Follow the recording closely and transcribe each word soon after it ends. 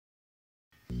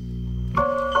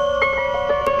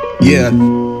Yeah,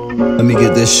 let me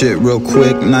get this shit real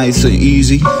quick, nice and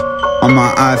easy. On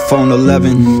my iPhone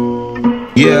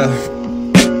 11. Yeah.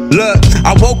 Look,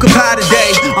 I woke up high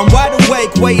today. I'm wide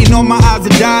awake, waiting on my eyes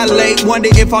to dilate. Wonder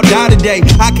if I'll die today.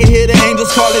 I can hear the angels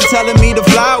calling, telling me to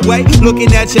fly away. Looking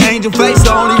at your angel face,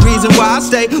 the only reason why I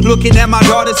stay. Looking at my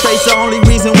daughter's face, the only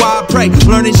reason why I pray.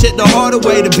 Learning shit the harder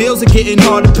way, the bills are getting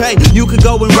hard to pay. You could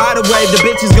go and ride away, the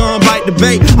bitch is gonna bite the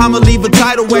bait. I'ma leave a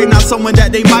title way, not someone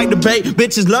that they might debate.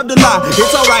 Bitches love to lie,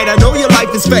 it's alright, I know your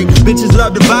life is fake. Bitches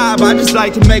love to vibe, I just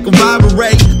like to make them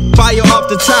vibrate. Fire off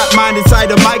the top, mine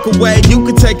inside a microwave. You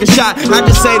could take a shot, I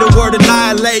just say the word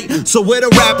annihilate. So where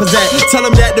the rappers at? Tell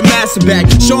them that the master back.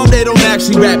 Show them they don't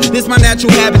actually rap. This my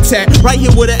natural habitat, right here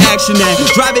where the action at.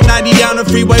 Driving 90 down the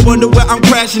freeway, wonder where I'm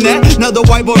crashing at. Another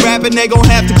white boy rapping, they gon'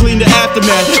 have to clean the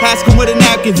aftermath. Ask them where the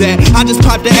napkins at. I just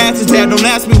pop the asses at. Don't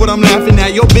ask me what I'm laughing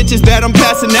at. Your bitch is bad, I'm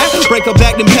passing that. Break her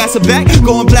back, then pass her back.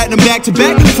 Going platinum back to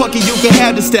back. Fuck it, you can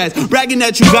have the stats. Bragging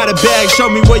that you got a bag,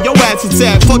 show me where your ass is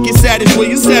at. Fuck your status,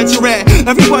 where you at.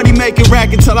 Everybody make it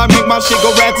rack until I make my shit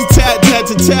go rat-a-tat,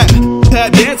 tat-a-tat.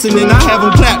 Tap dancing and I have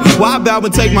them clap. Why I bow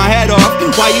and take my hat off?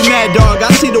 Why you mad, dog? I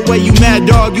see the way you mad,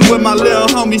 dog. You with my little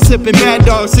homie sipping mad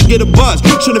dogs to get a buzz.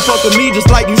 Shouldn't fuck with me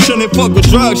just like you shouldn't fuck with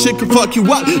drugs. Shit can fuck you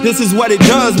up, this is what it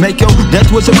does. Make your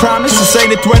death was a promise. This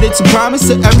ain't a threat, it's a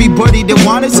promise to everybody that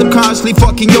want it. Subconsciously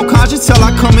fucking your conscience till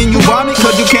I come and you vomit.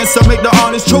 Cause you can't stomach the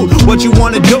honest truth. What you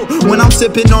wanna do when I'm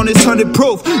sipping on this 100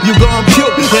 proof? You gon'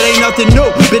 puke, that ain't nothing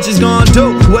new. Bitches gon'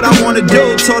 do what I wanna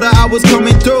do. Told her I was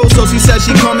coming through, so she said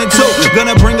she coming too.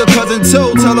 Gonna bring a cousin too.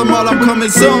 Tell them all I'm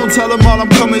coming soon. Tell them all I'm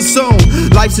coming soon.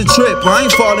 Life's a trip, I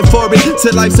ain't falling for it.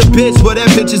 Said life's a bitch, but that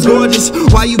bitch is gorgeous.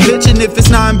 Why you bitching if it's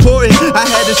not important? I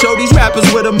had to show these rappers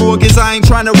with a mortgage. I ain't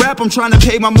trying to rap, I'm trying to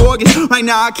pay my mortgage. Right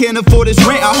now I can't afford this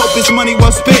rent. I hope this money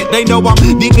was spent. They know I'm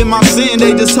deep in my sin.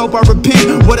 They just hope I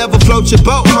repent. Whatever floats your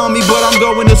boat, homie, but I'm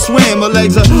going to swim. My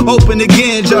legs are open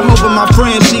again. Jehovah, my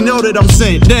friend, she know that I'm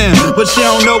sent. Damn, but she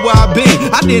don't know where I've been.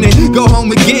 I didn't go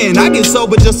home again. I get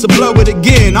sober just to blow it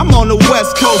again. I'm on the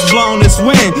west coast blowing this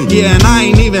wind. Yeah, and I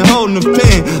ain't even holding a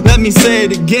pen. Let me say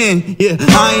it again. Yeah,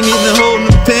 I ain't even holding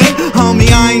a pen.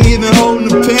 Homie, I ain't even holding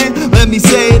a pen. Let me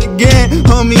say it again.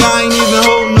 Homie, I ain't even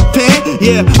holding a pen.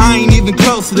 Yeah, I ain't even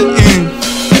close to the end.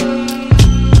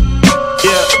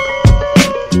 Yeah.